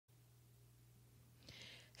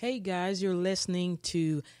Hey guys, you're listening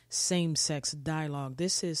to Same Sex Dialogue.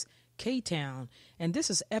 This is K-Town, and this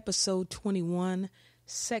is episode 21,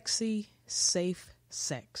 Sexy, Safe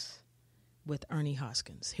Sex, with Ernie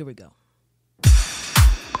Hoskins. Here we go.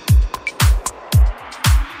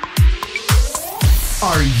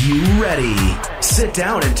 Are you ready? Sit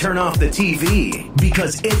down and turn off the TV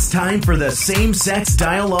because it's time for the Same Sex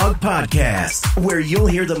Dialogue podcast, where you'll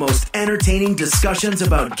hear the most entertaining discussions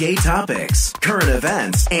about gay topics, current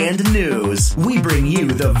events, and news. We bring you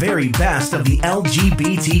the very best of the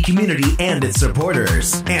LGBT community and its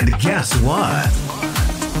supporters. And guess what?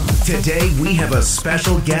 Today we have a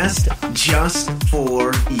special guest just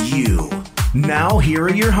for you. Now here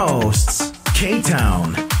are your hosts,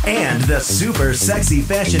 K-Town, and the super sexy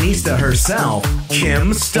fashionista herself,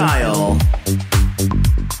 Kim Style.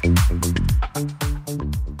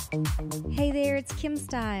 Hey there, it's Kim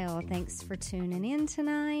Style. Thanks for tuning in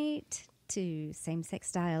tonight to Same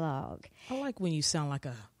Sex Dialogue. I like when you sound like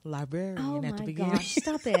a librarian at the beginning. Oh my gosh,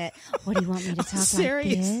 stop it. What do you want me to talk like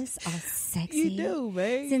this? All sexy? You do,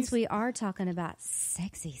 babe. Since we are talking about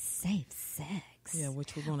sexy, safe sex. Yeah,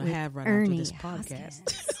 which we're going to have right Ernie after this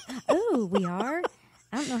podcast. Oh, we are?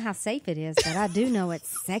 I don't know how safe it is, but I do know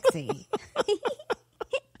it's sexy.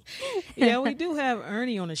 Yeah, we do have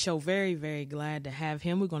Ernie on the show. Very, very glad to have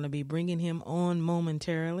him. We're going to be bringing him on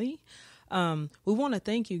momentarily. We want to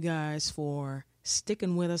thank you guys for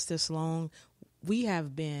sticking with us this long. We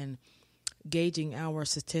have been gauging our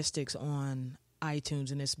statistics on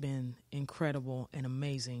iTunes, and it's been incredible and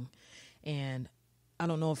amazing. And I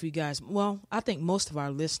don't know if you guys, I think most of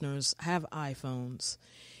our listeners have iPhones.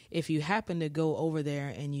 If you happen to go over there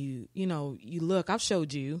and you look, I've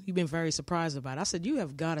showed you, you've been very surprised about it. I said, you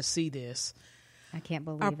have got to see this. I can't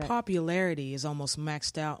believe our it. popularity is almost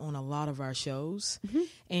maxed out on a lot of our shows.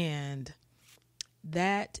 Mm-hmm. And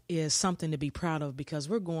that is something to be proud of because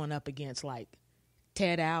we're going up against like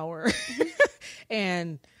Ted Hour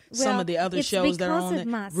and some of the other shows that are on it.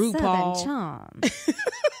 RuPaul. Southern charm.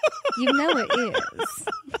 You know it is.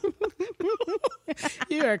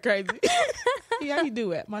 You are crazy. How you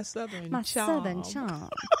do it? My Southern charm. Southern charm.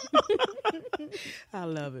 I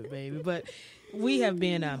love it, baby. But we have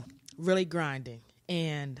been really grinding.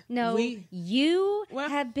 And you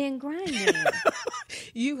have been grinding.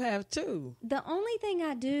 You have too. The only thing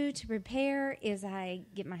I do to prepare is I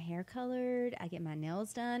get my hair colored, I get my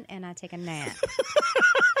nails done, and I take a nap.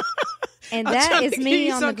 And that is me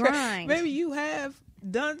on the grind. Maybe you have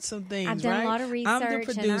done some things. I've done right? a lot of research. I'm the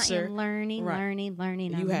producer. And I am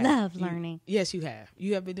learning. You I love learning. Yes, you have.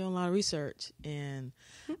 You have been doing a lot of research, and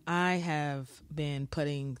I have been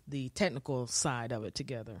putting the technical side of it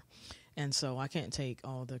together. And so I can't take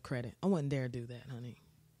all the credit. I wouldn't dare do that, honey.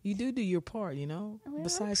 You do your part, you know. Well,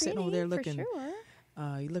 besides sitting over there looking, for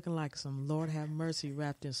sure. You're looking like some Lord have mercy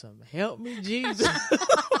wrapped in some help me Jesus.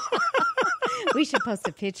 We should post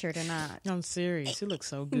a picture tonight. I'm serious. You look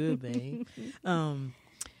so good, babe.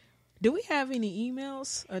 Do we have any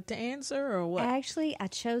emails to answer or what? Actually, I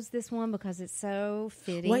chose this one because it's so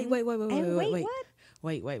fitting. Wait. What?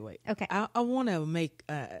 Wait. Okay. I want to make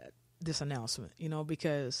this announcement,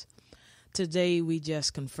 because today we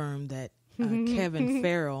just confirmed that Kevin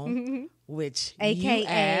Farrell, which AKA, you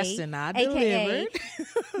asked and I delivered,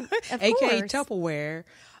 AKA Tupperware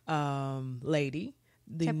lady,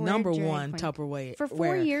 the Tupperware number drag one queen. Tupperware For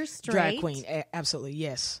 4 years straight. drag queen. Absolutely,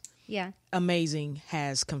 yes. Yeah. Amazing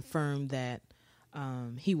has confirmed that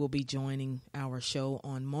he will be joining our show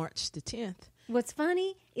on March the 10th. What's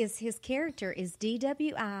funny is his character is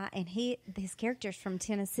DWI, and his character's from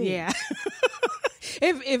Tennessee. Yeah.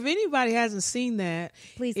 If anybody hasn't seen that,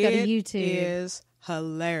 please go to YouTube. It is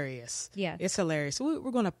hilarious. Yeah. It's hilarious.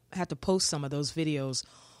 We're going to have to post some of those videos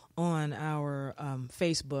on our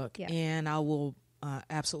Facebook, and I will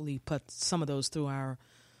absolutely put some of those through our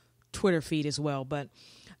Twitter feed as well. But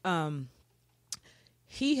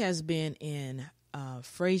he has been in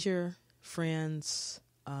Frasier, Friends,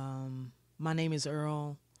 My Name is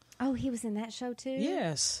Earl. Oh, he was in that show tw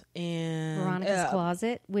Yes, and Veronica's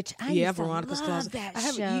Closet, which I used to Veronica's love Closet. that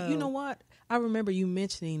show. show. You know what? I remember you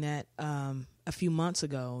mentioning that a few months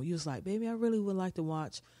ago. You was like, "Baby, I really would like to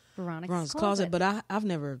watch Veronica's Closet," but I've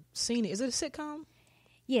never seen it. Is it a sitcom?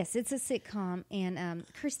 Yes, it's a sitcom, and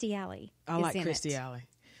Kirstie Alley. I like Kirstie Alley.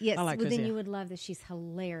 Yes, I like well, Kirstie. then you would love that. She's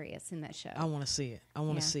hilarious in that show. I want to see it. I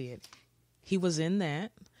want to see it. He was in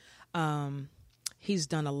that. He's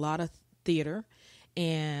done a lot of theater.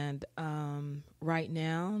 And right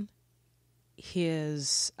now,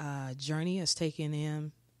 his journey has taken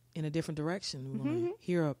him in a different direction. We want to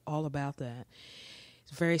hear all about that.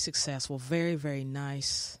 He's very successful, very, very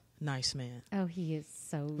nice man. Oh, he is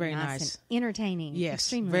so very nice. And entertaining. Yes,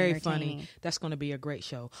 extremely very entertaining. funny. That's going to be a great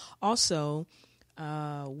show. Also,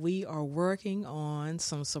 we are working on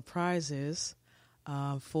some surprises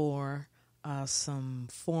for some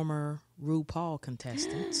former RuPaul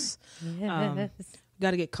contestants. Yes.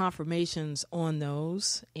 Got to get confirmations on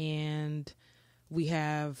those, and we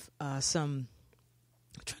have trying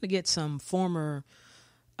to get some former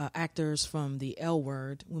actors from the L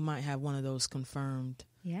Word. We might have one of those confirmed.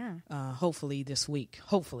 Yeah. Hopefully this week.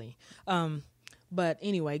 Hopefully. But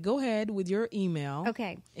anyway, go ahead with your email.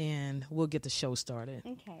 Okay. And we'll get the show started.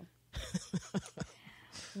 Okay.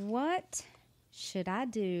 What should I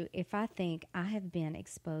do if I think I have been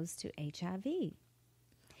exposed to HIV?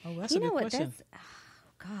 Oh, that's a good question.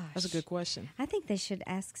 Gosh. That's a good question. I think they should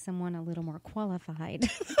ask someone a little more qualified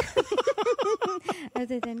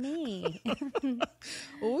other than me.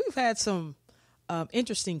 Well, we've had some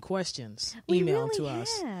interesting questions emailed to us.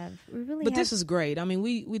 We really But have. this is great. I mean,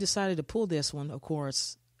 we decided to pull this one. Of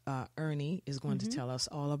course, Ernie is going to tell us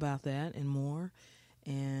all about that and more.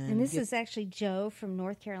 And this is actually Joe from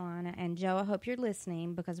North Carolina. And Joe, I hope you're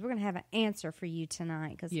listening because we're going to have an answer for you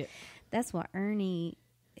tonight because that's what Ernie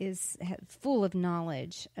is full of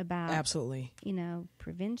knowledge about. Absolutely.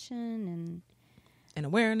 Prevention and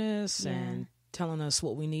awareness and telling us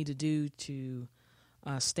what we need to do to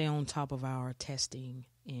stay on top of our testing.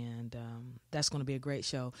 And that's going to be a great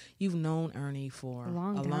show. You've known Ernie for a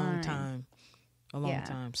long time.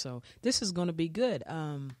 So this is going to be good.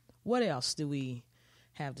 What else do we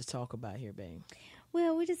have to talk about here, babe?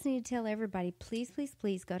 Well, we just need to tell everybody, please, please,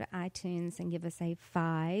 please go to iTunes and give us a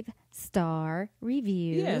 5-star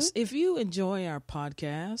review. Yes, if you enjoy our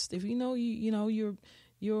podcast, if you're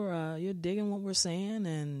digging what we're saying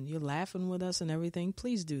and you're laughing with us and everything,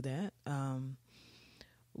 please do that.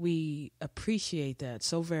 We appreciate that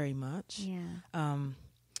so very much. Yeah.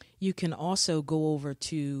 You can also go over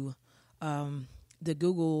to the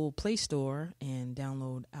Google Play Store and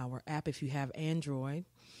download our app if you have Android.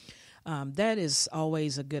 That is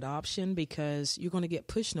always a good option because you're going to get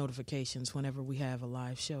push notifications whenever we have a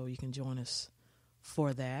live show. You can join us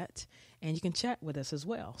for that, and you can chat with us as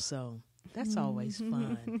well. So that's always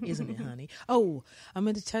fun, isn't it, honey? Oh, I'm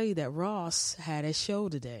going to tell you that Ross had a show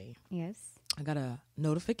today. Yes. I got a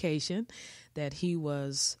notification that he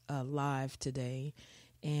was live today,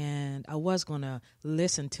 and I was going to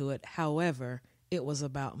listen to it. However, it was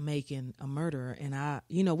about making a murderer, and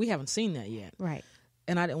we haven't seen that yet. Right.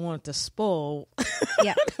 And I didn't want it to spoil.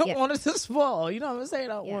 Yeah, I don't want it to spoil. You know what I'm saying?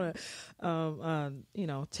 I don't want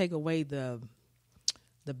to, take away the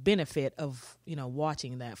benefit of,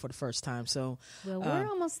 watching that for the first time. So, well, we're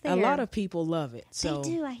almost there. A lot of people love it. So they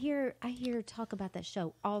do. I hear talk about that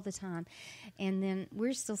show all the time, and then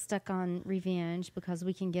we're still stuck on Revenge because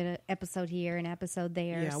we can get an episode here, an episode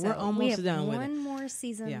there. Yeah, so we're almost done with it. One more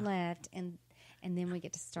season left, and then we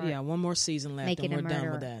get to start. Yeah, one more season left, and we're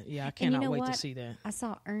done with that. Yeah, I cannot wait to see that. I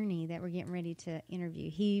saw Ernie that we're getting ready to interview.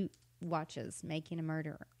 He watches Making a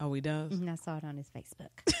Murderer. Oh, he does? And I saw it on his Facebook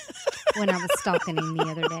when I was stalking him the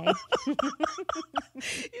other day.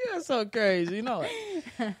 You're so crazy. You know it.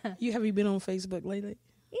 Have you been on Facebook lately?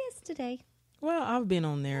 Yes, today. Well, I've been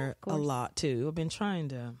on there a lot, too. I've been trying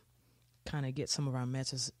to kind of get some of our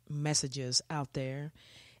messages out there.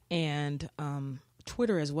 And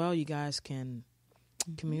Twitter as well, you guys can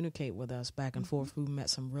communicate with us back and forth. We met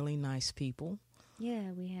some really nice people.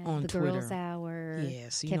 Yeah, we had on the Twitter. Girls Hour.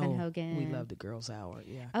 Yes, Kevin Hogan. We love the Girls Hour.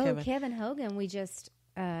 Yeah. Oh, Kevin Hogan, we just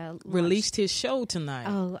released his show tonight.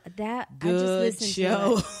 Oh, that good I just listened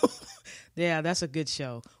show. To it. Yeah, that's a good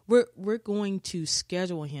show. We're going to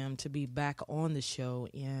schedule him to be back on the show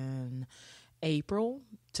in April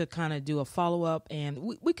to kind of do a follow up, and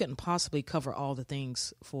we couldn't possibly cover all the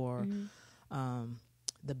things for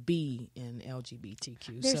the B in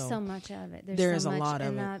LGBTQ. There's so much of it. There's so a much, lot of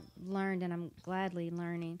and it. I've learned, and I'm gladly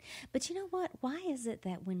learning. But you know what? Why is it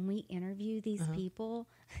that when we interview these people,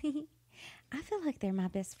 I feel like they're my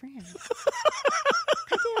best friend?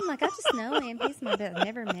 I do. I'm like, I just know him. He's my best. I've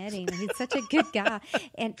never met him. He's such a good guy.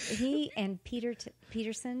 And he and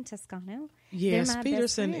Peterson Toscano. Yes, my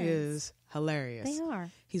Peterson best friends. is hilarious. They are.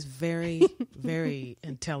 He's very, very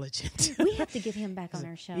intelligent. We have to get him back on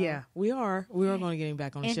our show. Yeah, we are. We are going to get him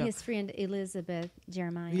back on the And show. his friend Elizabeth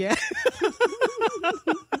Jeremiah. Yeah.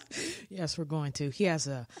 Yes, we're going to. He has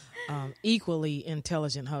a equally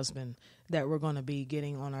intelligent husband that we're going to be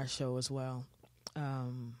getting on our show as well.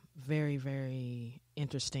 Very, very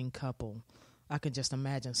interesting couple. I can just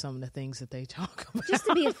imagine some of the things that they talk about. Just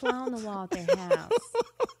to be a fly on the wall at their house.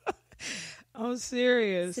 I'm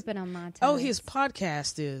serious. Sipping on my toast. Oh, his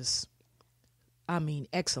podcast is,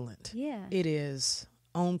 excellent. Yeah. It is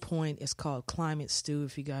own point. It's called Climate Stew,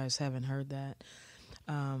 if you guys haven't heard that.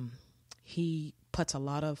 He puts a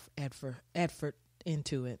lot of effort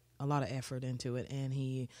into it, and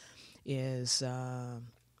he is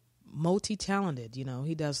multi-talented. You know,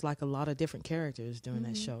 he does like a lot of different characters during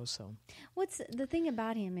that show. So, what's the thing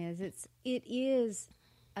about him is it is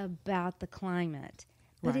about the climate,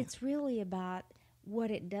 but it's really about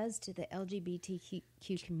what it does to the LGBTQ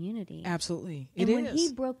community. Absolutely. And when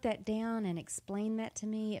he broke that down and explained that to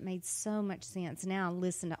me, it made so much sense. Now I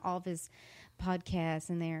listen to all of his podcasts,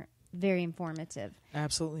 and they're very informative.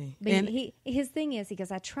 Absolutely. But and his thing is, he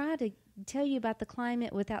goes, I try to tell you about the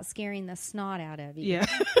climate without scaring the snot out of you. Yeah.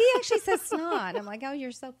 He actually says snot. I'm like, oh,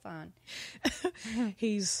 you're so fun.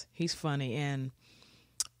 He's funny, and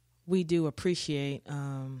we do appreciate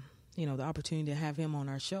the opportunity to have him on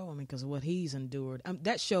our show. I mean, because of what he's endured.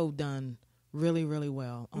 That show done really, really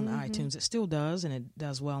well on iTunes. It still does, and it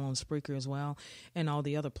does well on Spreaker as well, and all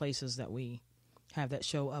the other places that we have that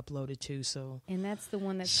show uploaded to. So, and that's the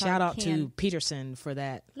one that's shout out to Peterson for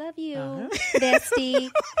that. Love you,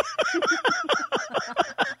 bestie.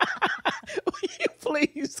 Will you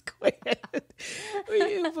please quit? Will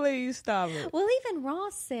you please stop it? Well, even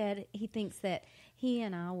Ross said he thinks that he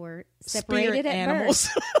and I were separated at animals.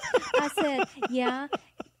 birth. I said, yeah.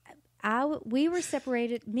 We were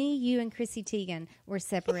separated. Me, you, and Chrissy Teigen were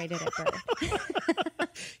separated at birth.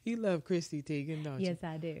 You love Chrissy Teigen, don't you? Yes,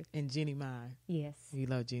 I do. And Jeannie Mai. Yes. You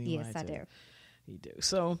love Jeannie Mai, yes, I too. do. You do.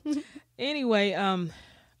 So, anyway, all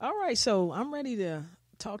right. So, I'm ready to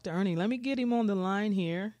talk to Ernie. Let me get him on the line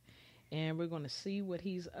here, and we're going to see what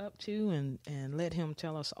he's up to and let him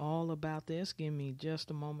tell us all about this. Give me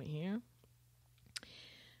just a moment here.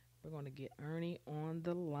 We're going to get Ernie on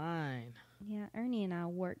the line. Yeah, Ernie and I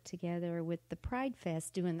worked together with the Pride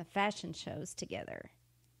Fest doing the fashion shows together.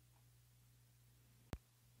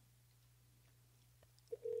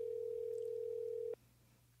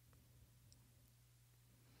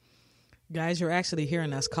 Guys, you're actually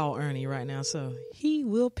hearing us call Ernie right now, so he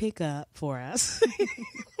will pick up for us.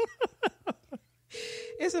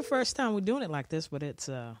 It's the first time we're doing it like this, but it's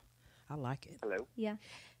I like it. Hello. Yeah.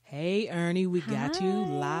 Hey, Ernie, we got you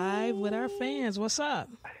live with our fans. What's up?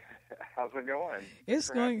 How's it going? It's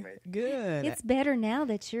going good. It's better now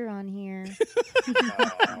that you're on here. You're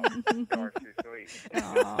too sweet.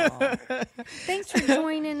 Thanks for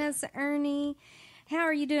joining us, Ernie. How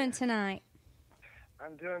are you doing tonight?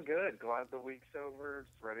 I'm doing good. Glad the week's over.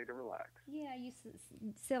 Just ready to relax. Yeah, you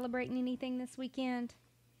celebrating anything this weekend?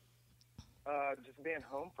 Just being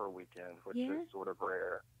home for a weekend, which is sort of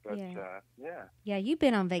rare. But, yeah. Yeah, you've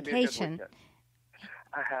been on vacation.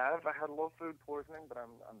 I have. I had a little food poisoning, but I'm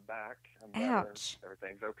back. I'm better. Ouch.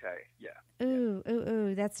 Everything's okay. Yeah.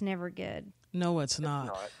 Ooh, that's never good. No, it's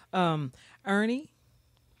not. Ernie?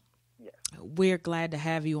 Yes. We're glad to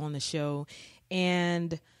have you on the show.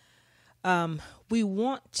 And we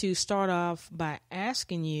want to start off by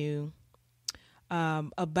asking you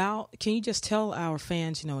can you just tell our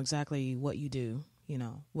fans, exactly what you do,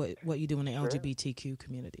 what you do in the LGBTQ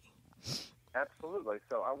community? Absolutely.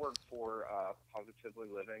 So I work for Positively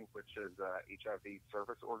Living, which is a HIV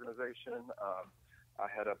service organization. I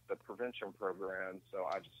head up the prevention program, so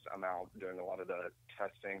I'm out doing a lot of the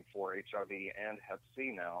testing for HIV and Hep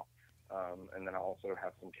C now. And then I also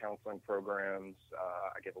have some counseling programs.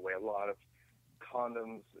 I give away a lot of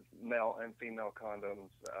condoms, male and female condoms,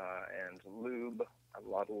 and lube, a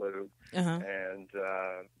lot of lube, and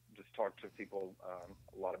just talk to people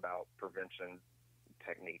a lot about prevention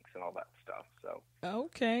techniques and all that stuff. So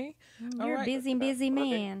okay, you're a busy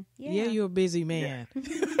man. Yeah, you're a busy man. Yeah.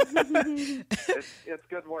 It's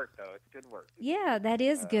good work, though. It's good work. Yeah, that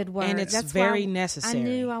is good work, and it's That's very why necessary. I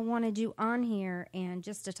knew I wanted you on here and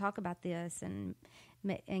just to talk about this and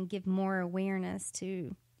give more awareness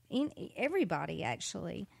to everybody.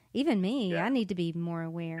 Actually, even me, I need to be more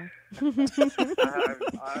aware. I've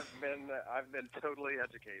been totally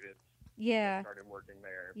educated. Yeah. I started working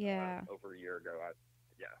there over a year ago.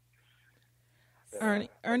 Ernie,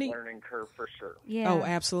 learning curve for sure. Yeah. Oh,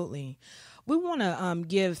 absolutely. We want to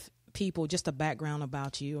give people just a background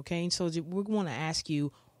about you, okay? So we want to ask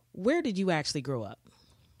you, where did you actually grow up?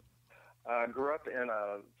 I grew up in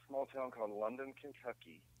a small town called London,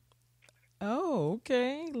 Kentucky. Oh,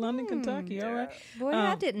 okay. London, Kentucky. All right. Boy,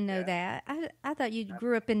 I didn't know that. I thought you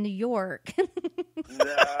grew up in New York. No.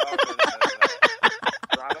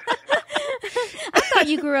 I thought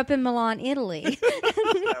you grew up in Milan, Italy.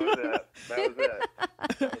 That was it.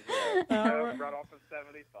 Right off of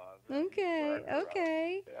 75.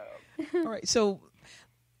 Okay. Yeah. All right. So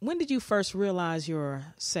when did you first realize your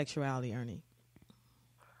sexuality, Ernie?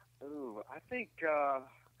 Ooh, I think I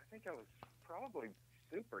was probably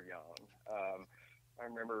super young. I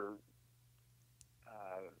remember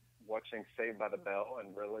watching Saved by the Bell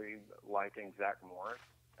and really liking Zach Morris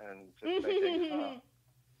and just thinking,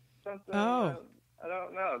 something. Oh. I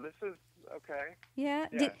don't know. This is okay. Yeah.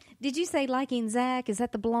 Yeah. Did you say liking Zach? Is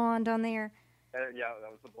that the blonde on there? Yeah,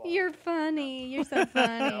 that was the blonde. You're funny. You're so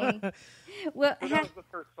funny. Well, So that was the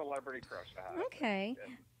first celebrity crush I had. Okay.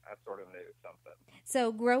 And I sort of knew something.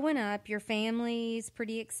 So growing up, your family's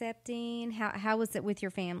pretty accepting. How was it with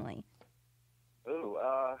your family? Ooh,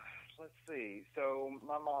 let's see. So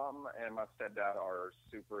my mom and my stepdad are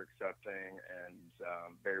super accepting and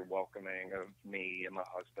very welcoming of me and my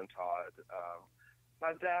husband, Todd.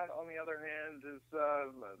 My dad, on the other hand, is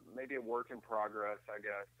maybe a work in progress, I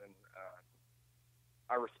guess, and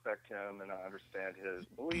I respect him and I understand his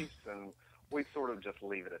beliefs, and we sort of just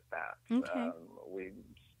leave it at that. Okay. We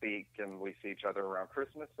speak and we see each other around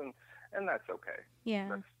Christmas, and that's okay.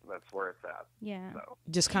 Yeah. That's where it's at. Yeah. So.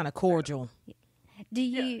 Just kind of cordial. Do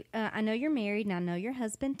you? I know you're married, and I know your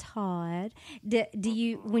husband Todd. Do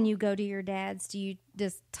you? When you go to your dad's,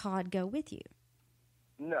 does Todd go with you?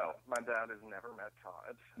 No, my dad has never met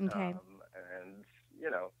Todd. Okay. And,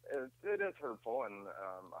 you know, it is hurtful, and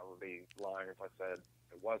I would be lying if I said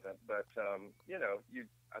it wasn't. But, you know,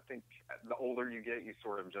 I think the older you get, you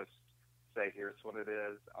sort of just say, here's what it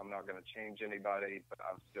is. I'm not going to change anybody, but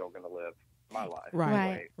I'm still going to live my life.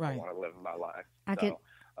 Right. I want to live my life.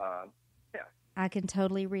 Yeah. I can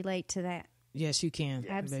totally relate to that. Yes, you can.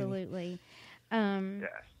 Yeah. Absolutely. Yeah. I'm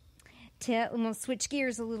going to switch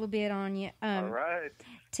gears a little bit on you. All right.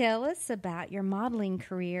 Tell us about your modeling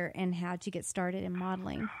career and how'd you get started in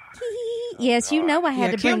modeling. Yes, you know I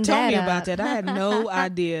had to bring Kim that told me up. about that. I had no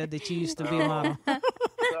idea that you used to be a model. So long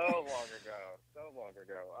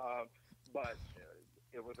ago. But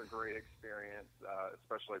it was a great experience,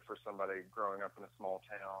 especially for somebody growing up in a small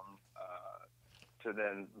town, to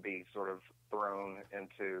then be sort of thrown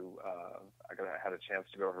into, I had a chance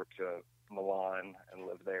to go over to Milan and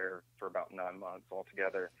live there for about 9 months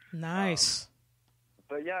altogether. Nice.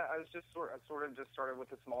 But yeah, I sort of just started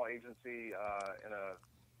with a small agency in a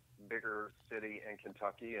bigger city in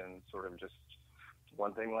Kentucky, and sort of just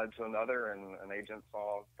one thing led to another, and an agent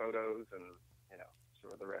saw photos, and you know,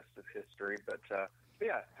 sort of the rest is history. But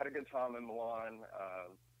yeah, had a good time in Milan.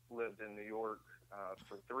 Lived in New York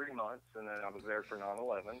for 3 months, and then I was there for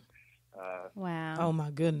 9/11. Wow. Oh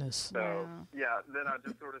my goodness. So Wow. yeah, then I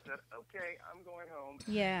just sort of said, okay, I'm going home.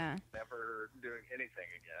 Yeah. Never doing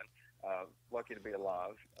anything again. Lucky to be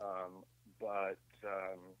alive. But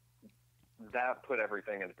that put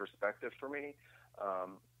everything into perspective for me.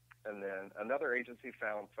 And then another agency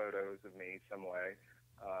found photos of me some way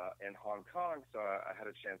in Hong Kong, so I had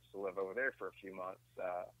a chance to live over there for a few months.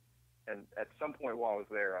 And at some point while I was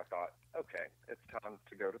there, I thought, okay, it's time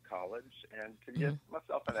to go to college and to get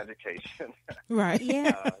myself an education. Right.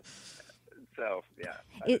 Yeah. So, yeah,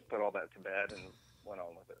 I just put all that to bed and went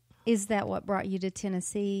on with it. Is that what brought you to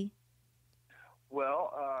Tennessee?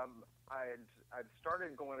 Well, I'd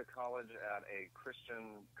started going to college at a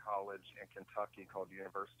Christian college in Kentucky called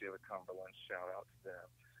University of the Cumberland. Shout out to them.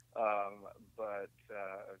 But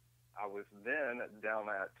I was then down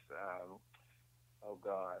at,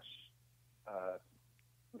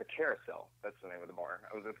 the Carousel. That's the name of the bar.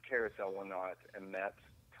 I was at the Carousel one night and met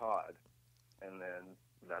Todd, and then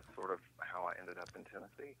that's sort of how I ended up in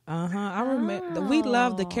Tennessee. I remember. We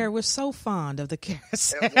loved the Carousel. We're so fond of the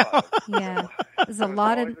Carousel. It was. Yeah. There's a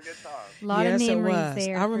lot of always a good time. lot Yes, of it memories was.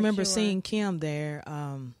 there. I remember for sure. seeing Kim there.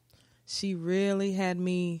 She really had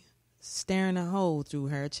me staring a hole through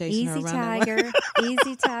her, chasing her Easy around. Tiger.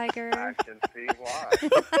 Easy Tiger. I can see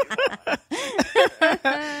why.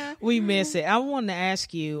 We miss it. I wanted to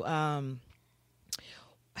ask you,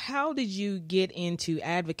 how did you get into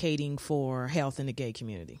advocating for health in the gay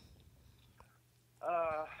community?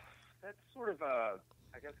 That's sort of I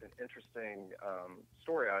guess, an interesting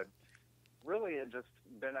story. I really had just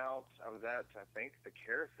been out. I was at, I think, the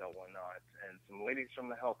Carousel one night, and some ladies from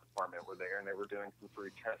the health department were there, and they were doing some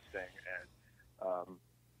free testing. And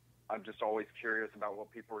I'm just always curious about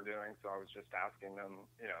what people were doing, so I was just asking them,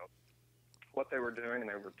 you know, what they were doing, and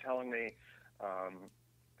they were telling me.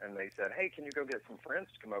 And they said, hey, can you go get some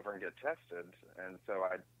friends to come over and get tested? And so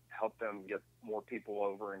I helped them get more people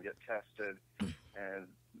over and get tested. And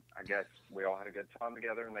I guess we all had a good time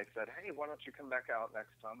together. And they said, hey, why don't you come back out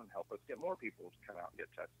next time and help us get more people to come out and get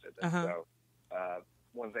tested? And so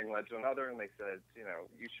one thing led to another. And they said, you know,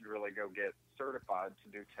 you should really go get certified to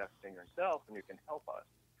do testing yourself, and you can help us.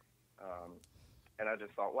 And I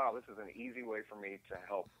just thought, wow, this is an easy way for me to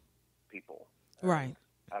help people. Right.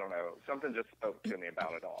 I don't know. Something just spoke to me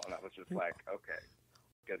about it all, and I was just like, okay,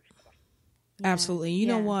 good stuff. Absolutely. You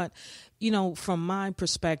know what? From my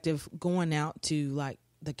perspective, going out to like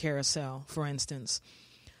the carousel, for instance,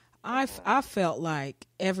 I felt like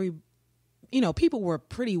people were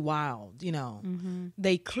pretty wild, Mm-hmm.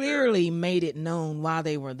 They clearly made it known why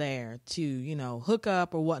they were there to, hook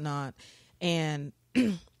up or whatnot. And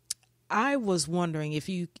I was wondering if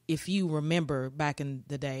you remember back in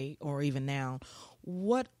the day or even now,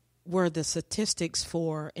 what were the statistics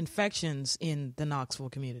for infections in the Knoxville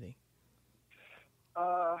community?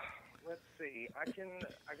 Let's see. I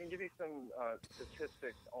can give you some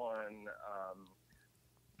statistics on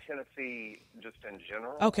Tennessee just in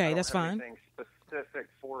general. Okay, that's fine. Anything specific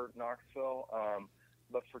for Knoxville,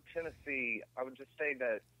 but for Tennessee, I would just say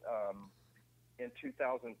that in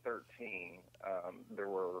 2013 there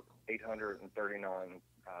were 839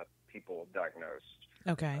 people diagnosed.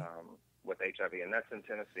 Okay. With HIV, and that's in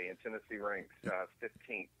Tennessee. And Tennessee ranks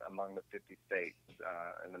 15th among the 50 states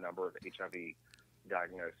in the number of HIV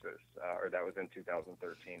diagnosis, or that was in 2013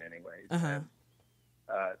 anyways. Uh-huh.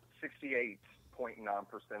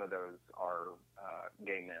 68.9% of those are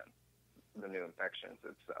gay men, the new infections.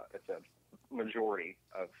 It's a majority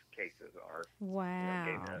of cases are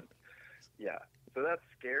gay men. Yeah, so that's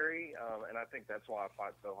scary, and I think that's why I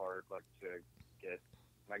fight so hard, like to get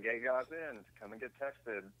my gay guys in to come and get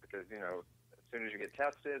tested, because as soon as you get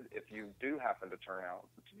tested, if you do happen to turn out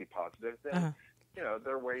to be positive, then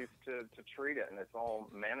there are ways to treat it, and it's all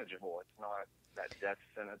manageable. It's not that death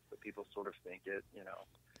sentence that people sort of think it.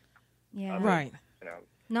 Yeah. Right.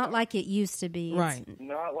 Not like it used to be. Right.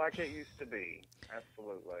 Not like it used to be.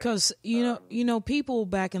 Absolutely. Because people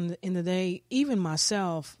back in the day, even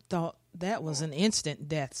myself, thought that was an instant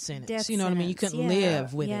death sentence. You know what I mean? You couldn't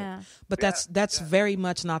live with it. But that's very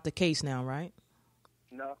much not the case now, right?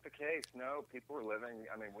 Not the case. No, people are living.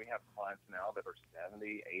 I mean, we have clients now that are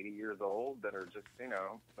 70, 80 years old that are just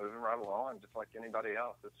moving right along, just like anybody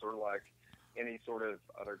else. It's sort of like any sort of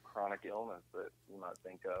other chronic illness that you might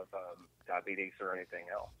think of, diabetes or anything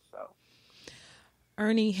else. So,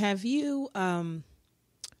 Ernie, have you?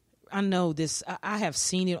 I know this. I have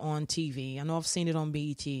seen it on TV. I know I've seen it on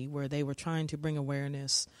BET where they were trying to bring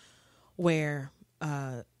awareness, where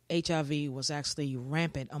HIV was actually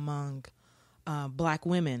rampant among Black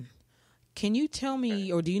women. Can you tell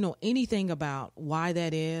me, or do you know anything about why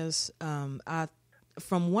that is?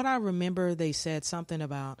 From what I remember, they said something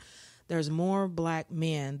about there's more Black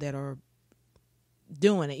men that are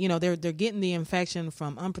doing it. They're getting the infection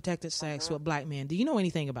from unprotected sex with Black men. Do you know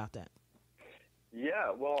anything about that?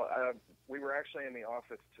 Yeah, well, we were actually in the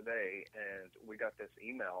office today, and we got this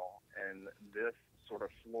email, and this sort of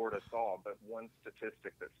floored us all. But one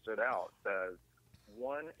statistic that stood out says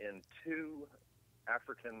 1 in 2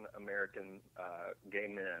 African American gay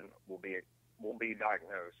men will be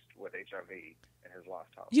diagnosed with HIV in his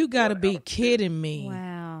lifetime. You got to be kidding me!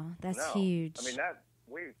 Wow, that's huge. I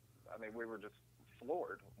mean we were just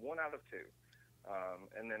floored. 1 out of 2.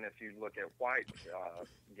 And then if you look at white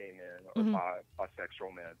gay men or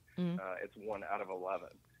bisexual men, it's 1 out of 11.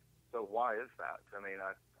 So why is that? I mean,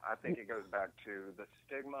 I think it goes back to the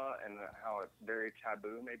stigma and how it's very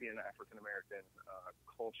taboo, maybe in African American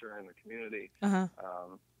culture and the community,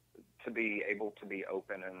 to be able to be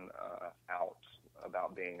open and out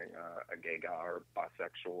about being a gay guy or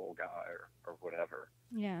bisexual guy or whatever.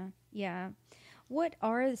 Yeah. What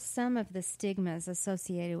are some of the stigmas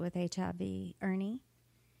associated with HIV, Ernie?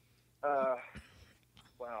 Well,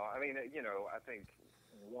 I mean, I think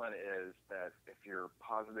one is that if you're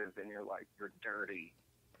positive, then you're dirty.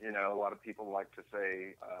 A lot of people like to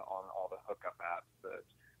say on all the hookup apps that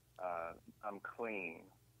I'm clean.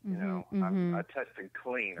 I tested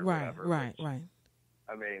clean or whatever. Right.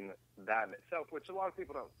 I mean, that in itself, which a lot of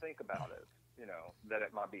people don't think about it, that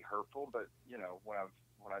it might be hurtful. But,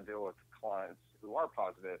 when I deal with clients who are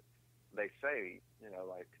positive, they say,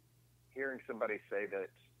 hearing somebody say that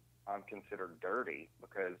I'm considered dirty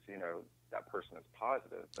because, that person is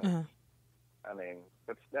positive. I mean,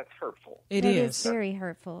 that's hurtful. It is very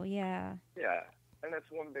hurtful, yeah. Yeah, and that's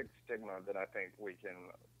one big stigma that I think we can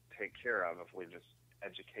take care of if we just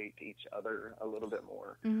educate each other a little bit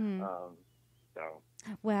more.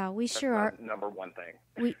 Wow, we that's sure are. Number one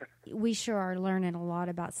thing. we sure are learning a lot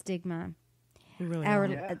about stigma. We really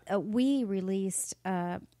are. We released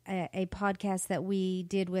a podcast that we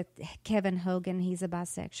did with Kevin Hogan. He's a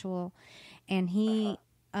bisexual, and he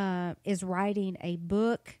is writing a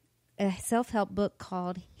book, a self-help book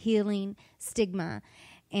called Healing Stigma.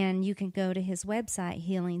 And you can go to his website,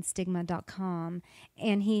 healingstigma.com,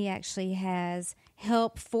 and he actually has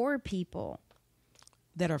help for people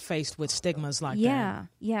that are faced with stigmas like that.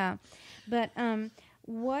 Yeah. But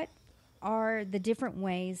what are the different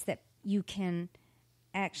ways that you can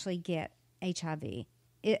actually get HIV?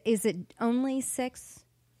 Is it only sexually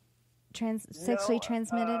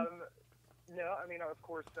transmitted? No, I mean, of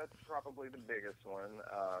course, that's probably the biggest one.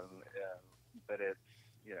 But it's,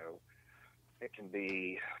 it can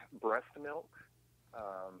be breast milk.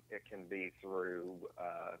 It can be through,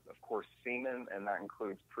 of course, semen, and that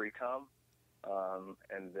includes pre-cum,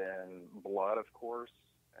 and then blood, of course,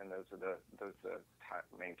 and those are the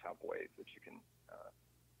main top ways that you can.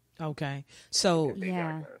 Okay, so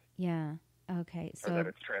yeah, okay, so or that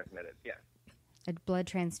it's transmitted, yeah. A blood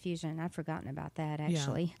transfusion. I've forgotten about that,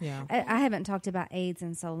 actually. Yeah. I haven't talked about AIDS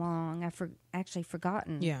in so long. I've actually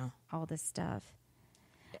forgotten all this stuff.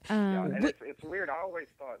 And it's weird. I always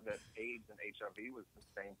thought that AIDS and HIV was the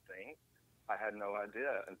same thing. I had no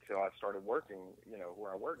idea until I started working,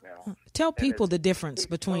 where I work now. Tell people the difference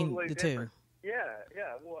between totally the different. two.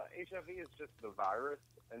 Yeah. Well, HIV is just the virus,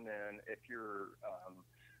 and then if you're,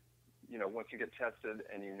 once you get tested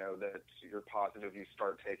and you know that you're positive, you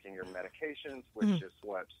start taking your medications, which is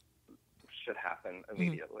what should happen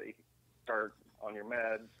immediately. Start on your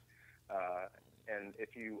meds, and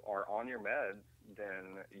if you are on your meds,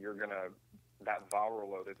 then that viral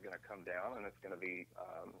load is gonna come down, and it's gonna be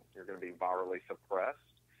you're gonna be virally suppressed,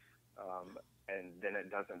 and then it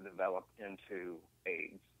doesn't develop into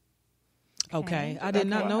AIDS. Okay, So I did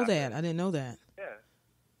not know happens. that. I didn't know that. Yeah.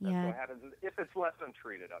 That's what happens if it's less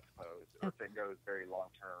untreated, I suppose, or if it goes very long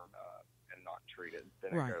term and not treated,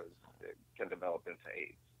 then it can develop into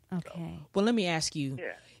AIDS. Okay. So. Well, let me ask you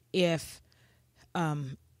if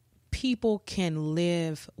people can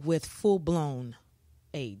live with full-blown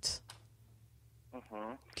AIDS.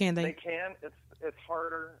 Mm-hmm. Can they? They can. It's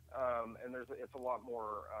harder, and it's a lot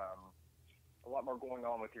more going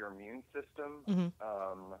on with your immune system,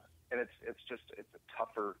 and it's a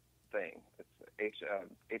tougher thing.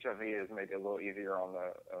 HIV is maybe a little easier on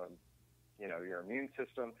the your immune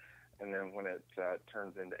system, and then when it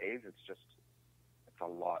turns into AIDS, it's a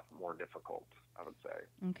lot more difficult, I would say.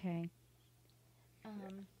 Okay.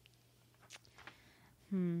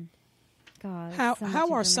 God.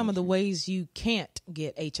 How are some of the ways you can't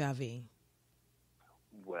get HIV?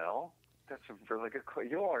 Well, that's a really good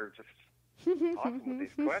question. You all are just awesome with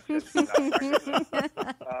these questions. You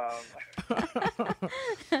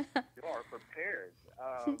are prepared.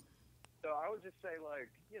 So I would just say,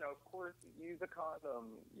 of course, use a condom.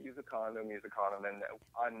 And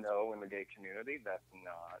I know in the gay community that's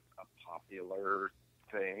not a popular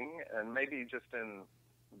thing, and maybe just in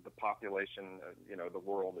the population, the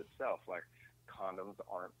world itself, condoms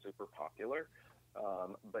aren't super popular.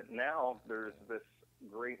 But now there's this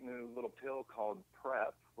great new little pill called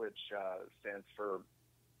PrEP, which stands for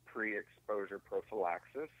pre-exposure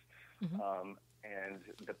prophylaxis. And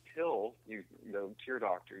the pill, you go to your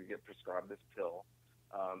doctor, you get prescribed this pill,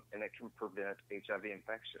 and it can prevent HIV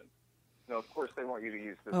infection. Now, of course, they want you to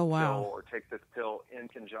use this pill or take this pill in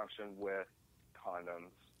conjunction with condoms.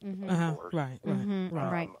 Of course. Right.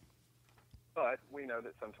 But we know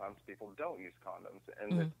that sometimes people don't use condoms,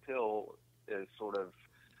 and this pill is sort of,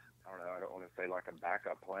 I don't want to say like a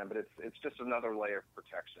backup plan, but it's just another layer of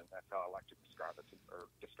protection. That's how I like to describe it to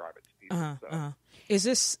people. Is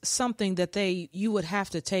this something that you would have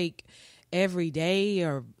to take every day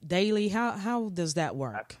or daily? How does that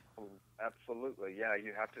work? Absolutely, yeah.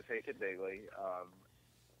 You have to take it daily.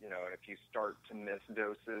 If you start to miss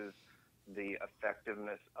doses, the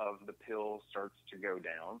effectiveness of the pill starts to go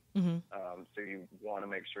down. So you want to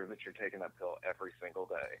make sure that you're taking that pill every single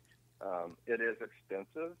day. It is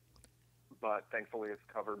expensive, but thankfully it's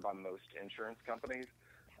covered by most insurance companies.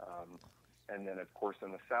 And then, of course,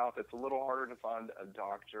 in the South, it's a little harder to find a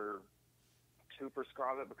doctor to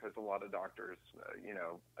prescribe it because a lot of doctors,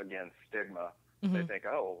 again, stigma. They think,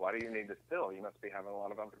 oh, why do you need this pill? You must be having a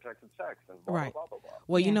lot of unprotected sex and blah, blah, blah, blah.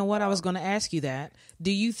 Well, you know what? I was going to ask you that. Do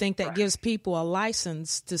you think that gives people a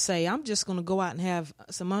license to say, I'm just going to go out and have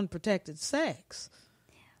some unprotected sex?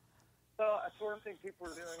 Well, I sort of think people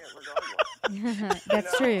are doing it regardless.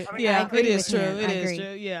 That's true. I mean, I agree it is true. with him. It I is agree.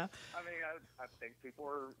 true. Yeah. I mean, I think people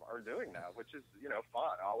are doing that, which is,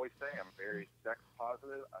 fun. I always say I'm very sex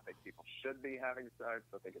positive. I think people should be having sex.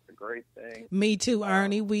 I think it's a great thing. Me too,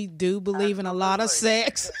 Ernie. We do believe in a lot of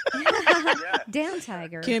sex. Down,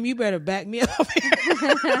 Tiger. Kim, you better back me up.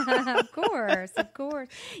 Of course.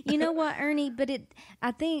 You know what, Ernie? But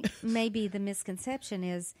I think maybe the misconception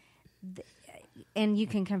is, and you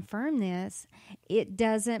can confirm this, it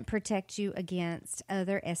doesn't protect you against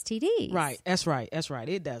other STDs. Right. That's right.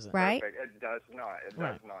 It doesn't. Right? Perfect. It does not. It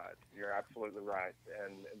does not. You're absolutely right.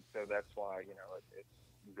 And so that's why, it's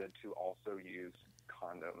good to also use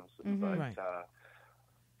condoms.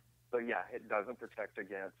 But But yeah, it doesn't protect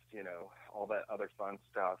against, all that other fun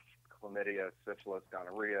stuff, chlamydia, syphilis,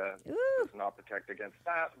 gonorrhea. Ooh. It does not protect against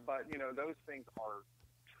that, but, those things are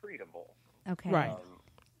treatable. Okay. Right.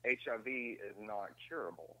 HIV is not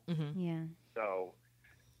curable. Mm-hmm. Yeah. So,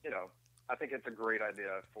 I think it's a great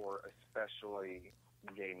idea for especially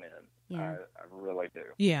gay men. Yeah. I really do.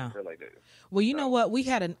 Yeah. I really do. Well, you know what? We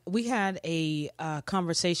had a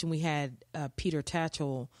conversation. We had Peter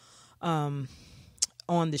Tatchell on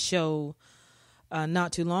the show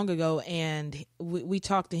not too long ago, and we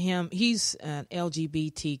talked to him. He's an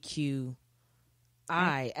LGBTQI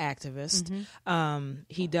activist. Mm-hmm.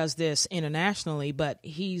 He does this internationally, but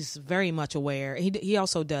he's very much aware. He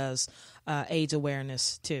also does AIDS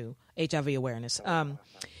awareness too, HIV awareness.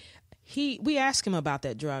 We asked him about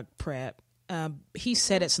that drug PrEP. He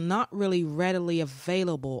said it's not really readily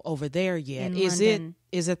available over there yet. In Is London.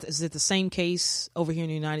 it the same case over here in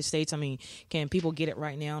the United States? I mean, can people get it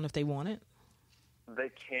right now if they want it? They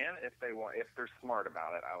can if they want, if they're smart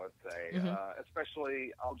about it, I would say.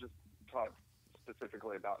 Especially, I'll just talk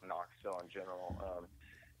specifically about Knoxville in general.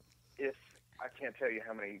 If I can't tell you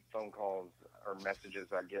how many phone calls or messages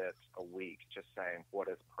I get a week just saying, what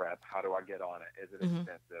is PrEP? How do I get on it? Is it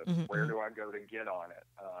expensive? Where do I go to get on it?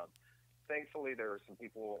 Thankfully, there are some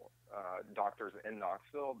people, doctors in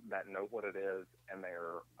Knoxville that know what it is, and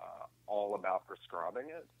they're all about prescribing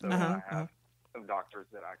it. So I have some doctors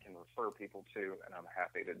that I can refer people to, and I'm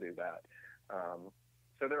happy to do that.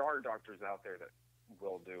 So there are doctors out there that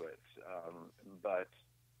will do it. But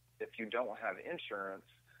if you don't have insurance,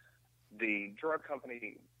 the drug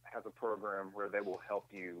company has a program where they will help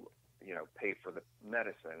you, pay for the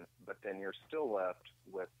medicine, but then you're still left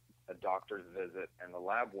with a doctor's visit and the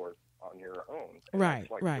lab work on your own. And Right,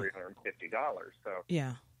 it's like right. $350. So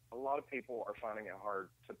Yeah. a lot of people are finding it hard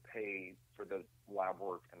to pay for the lab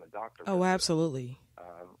work and the doctor Oh, visit. absolutely.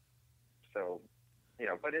 So,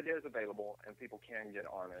 but it is available and people can get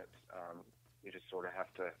on it. You just sort of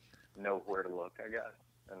have to know where to look, I guess,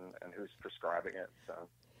 and who's prescribing it. So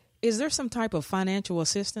Is there some type of financial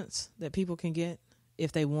assistance that people can get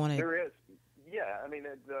if they want it? there is. Yeah, I mean,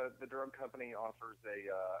 the drug company offers a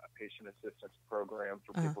patient assistance program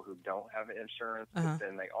for people who don't have insurance, but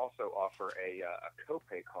then they also offer a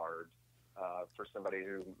copay card for somebody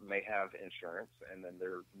who may have insurance, and then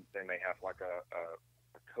they may have like a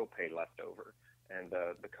copay left over. And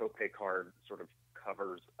the copay card sort of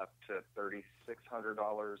covers up to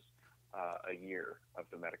 $3,600 a year of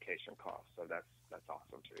the medication cost. So that's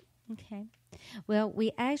awesome too. Okay. Well,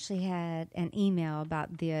 we actually had an email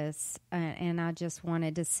about this, and I just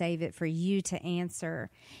wanted to save it for you to answer.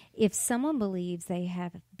 If someone believes they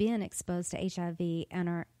have been exposed to HIV, and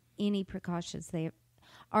are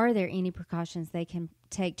there any precautions they can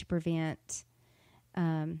take to prevent,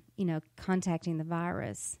 contacting the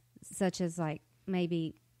virus, such as like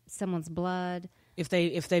maybe someone's blood? If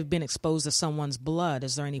they've been exposed to someone's blood,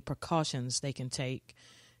 is there any precautions they can take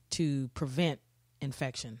to prevent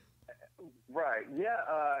infection? Right. Yeah.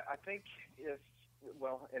 I think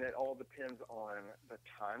and it all depends on the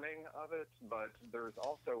timing of it, but there's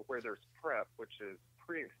also where there's PrEP, which is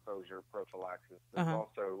pre-exposure prophylaxis. There's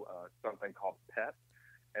also something called PEP,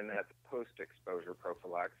 and that's post-exposure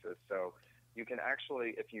prophylaxis. So you can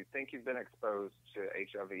actually, if you think you've been exposed to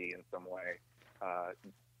HIV in some way,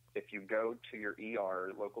 if you go to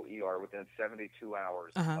your local ER, within 72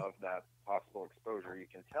 hours of that possible exposure, you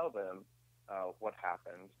can tell them what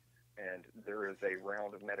happened, and there is a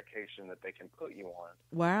round of medication that they can put you on.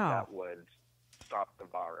 Wow. That would stop the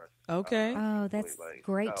virus. Okay. Oh, that's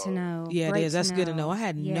great to know. Yeah, Great it is. That's good to know. I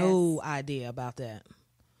had no idea about that.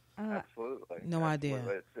 Absolutely. No idea.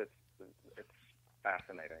 It's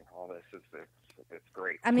fascinating. All this it's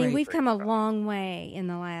great. I mean, Great. we've come a long way in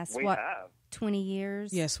the last, We have. 20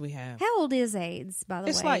 years? Yes, we have. How old is AIDS, by the way?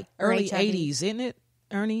 It's like or early HIV? 80s, isn't it,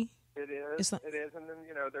 Ernie? It is. It's not- It is. And then,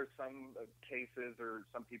 there's some cases, or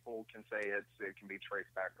some people can say it can be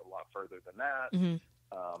traced back a lot further than that. Mm-hmm.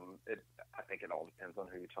 I think it all depends on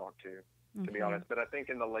who you talk to be honest. But I think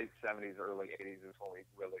in the late 70s, early 80s is when we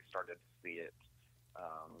really started to see it,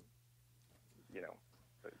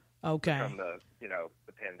 Okay. from the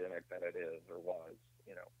pandemic that it is or was,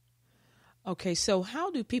 Okay, so how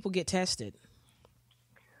do people get tested?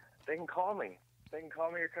 They can call me. They can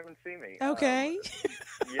call me or come and see me. Okay.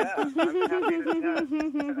 Yeah, I'm happy to test.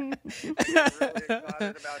 I'm really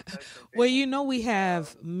excited about testing people. Well, we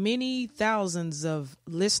have many thousands of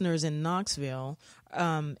listeners in Knoxville,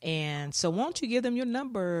 and so won't you give them your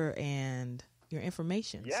number and your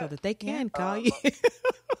information so that they can call you?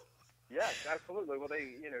 Yes, absolutely. Well,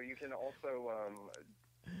 you can also,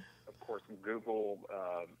 of course, Google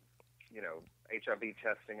HIV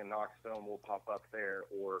testing in Knoxville will pop up there,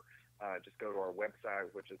 or just go to our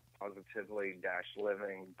website, which is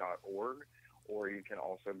positively-living.org, or you can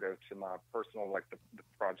also go to my personal, like the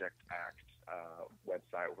Project Act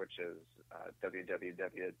website, which is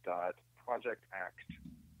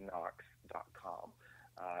www.projectactknox.com.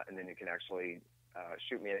 And then you can actually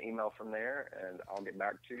shoot me an email from there, and I'll get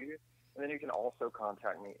back to you. And then you can also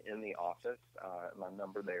contact me in the office. My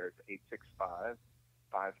number there is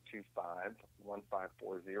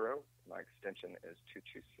 865-525-1540. My extension is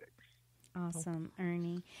 226. Awesome,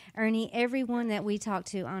 Ernie. Ernie, everyone that we talk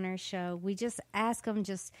to on our show, we just ask them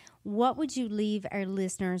what would you leave our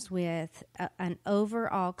listeners with? An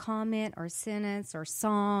overall comment or sentence or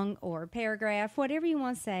song or paragraph, whatever you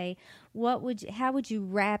want to say. How would you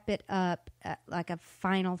wrap it up, like a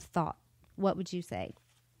final thought? What would you say?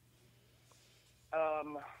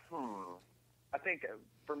 I think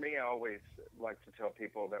for me, I always like to tell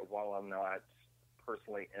people that while I'm not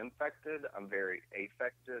personally infected, I'm very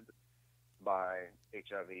affected by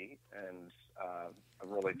HIV, and I'm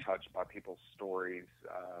really touched by people's stories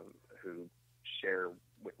who share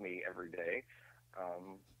with me every day.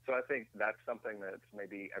 So I think that's something that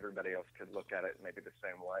maybe everybody else could look at it maybe the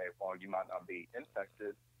same way. While you might not be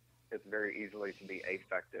infected, it's very easily to be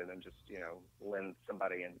affected and just, lend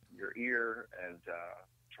somebody in your ear and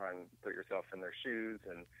try and put yourself in their shoes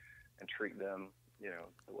and treat them,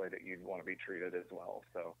 the way that you'd want to be treated as well.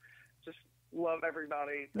 So just love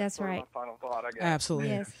everybody. That's right. My final thought, I guess. Absolutely.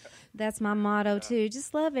 Yes, that's my motto too.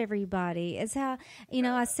 Just love everybody. It's how,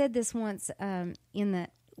 I said this once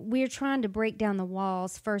we're trying to break down the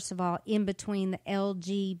walls, first of all, in between the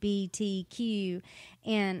LGBTQ.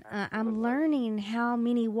 And I'm learning how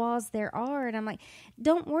many walls there are. And I'm like,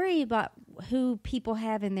 don't worry about who people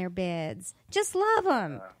have in their beds. Just love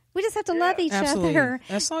them. We just have to love each other.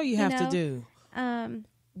 That's all you have to do.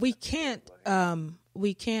 We can't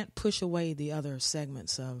push away the other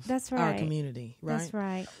segments of our community, right? That's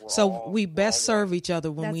right. So we best serve each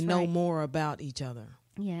other when we know more about each other.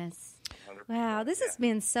 Yes. Wow, this has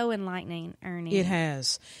been so enlightening, Ernie. It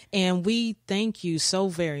has. And we thank you so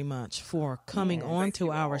very much for coming on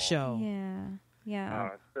to our show. Yeah.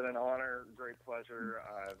 It's been an honor, great pleasure.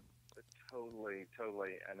 Totally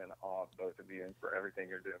am in awe of both of you and for everything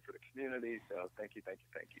you're doing for the community. So thank you.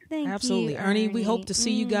 Absolutely. You, Ernie, we hope to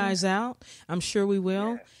see you guys out. I'm sure we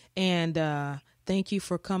will. And thank you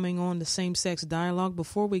for coming on the Same Sex Dialogue.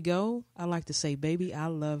 Before we go, I'd like to say, baby, I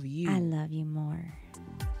love you. I love you more.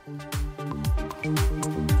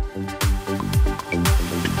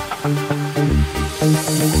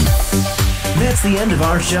 That's the end of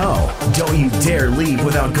our show. Don't you dare leave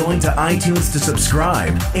without going to iTunes to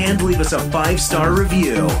subscribe and leave us a 5-star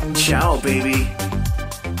review. Ciao, baby.